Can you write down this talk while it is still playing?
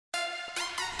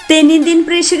തെന്നിന്ത്യൻ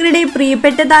പ്രേക്ഷകരുടെ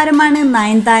പ്രിയപ്പെട്ട താരമാണ്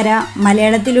നയൻതാര.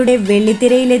 മലയാളത്തിലൂടെ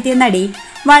വെള്ളിത്തിരയിലെത്തിയ നടി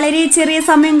വളരെ ചെറിയ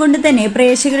സമയം കൊണ്ട് തന്നെ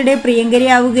പ്രേക്ഷകരുടെ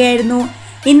പ്രിയങ്കരിയാവുകയായിരുന്നു.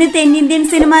 ഇന്ന് തെന്നിന്ത്യൻ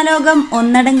സിനിമാ ലോകം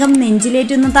ഒന്നടങ്കം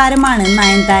നെഞ്ചിലേറ്റുന്ന താരമാണ്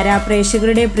നയൻതാര.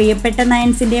 പ്രേക്ഷകരുടെ പ്രിയപ്പെട്ട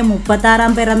നയൻസിന്റെ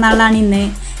 36ാം പിറന്നാളാണ് ഇന്ന്.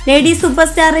 ലേഡി സൂപ്പർ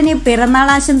സ്റ്റാറിന് പിറന്നാൾ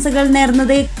ആശംസകൾ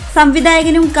നേർന്നത്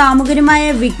സംവിധായകനും കാമുകനുമായ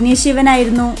വിഘ്നേഷ്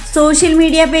ശിവനായിരുന്നു. സോഷ്യൽ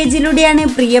മീഡിയ പേജിലൂടെയാണ്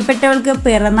പ്രിയപ്പെട്ടവൾക്ക്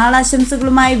പിറന്നാൾ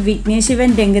ആശംസകളുമായി വിഘ്നേഷ്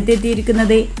ശിവൻ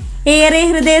രംഗത്തെത്തിയിരിക്കുന്നത്. ഏറെ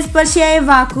ഹൃദയസ്പർശിയായ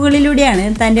വാക്കുകളിലൂടെയാണ്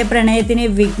തന്റെ പ്രണയത്തിന്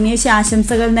വിഘ്നേഷ്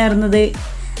ആശംസകൾ നേർന്നത്.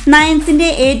 നയൻസിന്റെ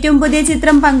ഏറ്റവും പുതിയ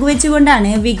ചിത്രം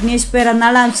പങ്കുവെച്ചുകൊണ്ടാണ് വിഘ്നേഷ്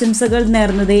പിറന്നാൾ ആശംസകൾ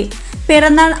നേർന്നത്.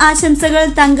 പിറന്നാൾ ആശംസകൾ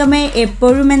തങ്കമേ,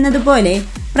 എപ്പോഴും എന്നതുപോലെ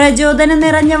പ്രചോദനം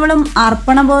നിറഞ്ഞവളും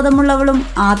അർപ്പണബോധമുള്ളവളും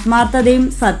ആത്മാർത്ഥതയും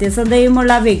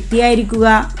സത്യസന്ധതയുമുള്ള വ്യക്തിയായിരിക്കുക.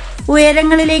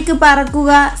 ഉയരങ്ങളിലേക്ക്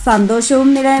പറക്കുക. സന്തോഷവും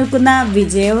നിലനിൽക്കുന്ന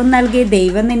വിജയവും നൽകി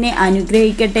ദൈവം നിന്നെ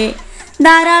അനുഗ്രഹിക്കട്ടെ.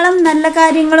 ധാരാളം നല്ല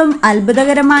കാര്യങ്ങളും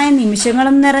അത്ഭുതകരമായ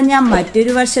നിമിഷങ്ങളും നിറഞ്ഞ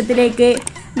മറ്റൊരു വർഷത്തിലേക്ക്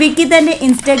വിക്കി തന്റെ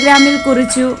ഇൻസ്റ്റഗ്രാമിൽ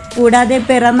കുറിച്ചു. കൂടാതെ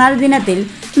പിറന്നാൾ ദിനത്തിൽ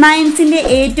നയൻസിന്റെ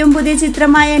ഏറ്റവും പുതിയ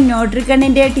ചിത്രമായ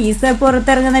നോട്രിക്കണ്ണിന്റെ ടീസർ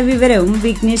പുറത്തിറങ്ങുന്ന വിവരവും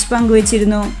വിഘ്നേഷ്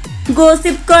പങ്കുവച്ചിരുന്നു.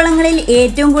 ഗോസിപ്പ് കോളങ്ങളിൽ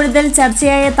ഏറ്റവും കൂടുതൽ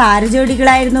ചർച്ചയായ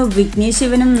താരജോഡികളായിരുന്നു വിഘ്നേഷ്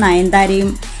ശിവനും നയൻതാരയും.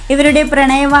 ഇവരുടെ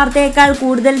പ്രണയ വാർത്തയേക്കാൾ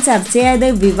കൂടുതൽ ചർച്ചയായത്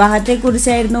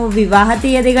വിവാഹത്തെക്കുറിച്ചായിരുന്നു. വിവാഹ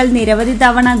തീയതികൾ നിരവധി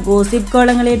തവണ ഗോസിപ്പ്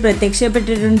കോളങ്ങളിൽ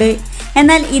പ്രത്യക്ഷപ്പെട്ടിട്ടുണ്ട്.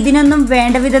 എന്നാൽ ഇതിനൊന്നും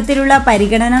വേണ്ട വിധത്തിലുള്ള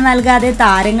പരിഗണന നൽകാതെ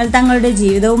താരങ്ങൾ തങ്ങളുടെ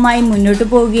ജീവിതവുമായി മുന്നോട്ടു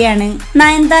പോവുകയാണ്.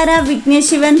 നയൻതാര വിഘ്നേഷ്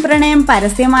ശിവൻ പ്രണയം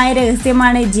പരസ്യമായ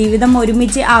രഹസ്യമാണ്. ജീവിതം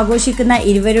ഒരുമിച്ച് ആഘോഷിക്കുന്ന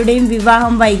ഇരുവരുടെയും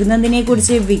വിവാഹം വൈകുന്നതിനെ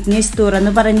കുറിച്ച് വിഘ്നേഷ്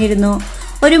തുറന്നു പറഞ്ഞിരുന്നു.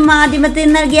 ഒരു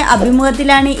മാധ്യമത്തിന് നൽകിയ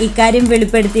അഭിമുഖത്തിലാണ് ഇക്കാര്യം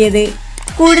വെളിപ്പെടുത്തിയത്.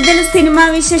 കൂടുതൽ സിനിമാ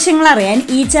വിശേഷങ്ങൾ അറിയാൻ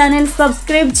ഈ ചാനൽ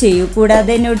സബ്സ്ക്രൈബ് ചെയ്യൂ.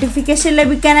 കൂടാതെ നോട്ടിഫിക്കേഷൻ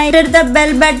ലഭിക്കാനായി അടുത്ത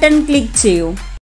ബെൽ ബട്ടൺ ക്ലിക്ക് ചെയ്യൂ.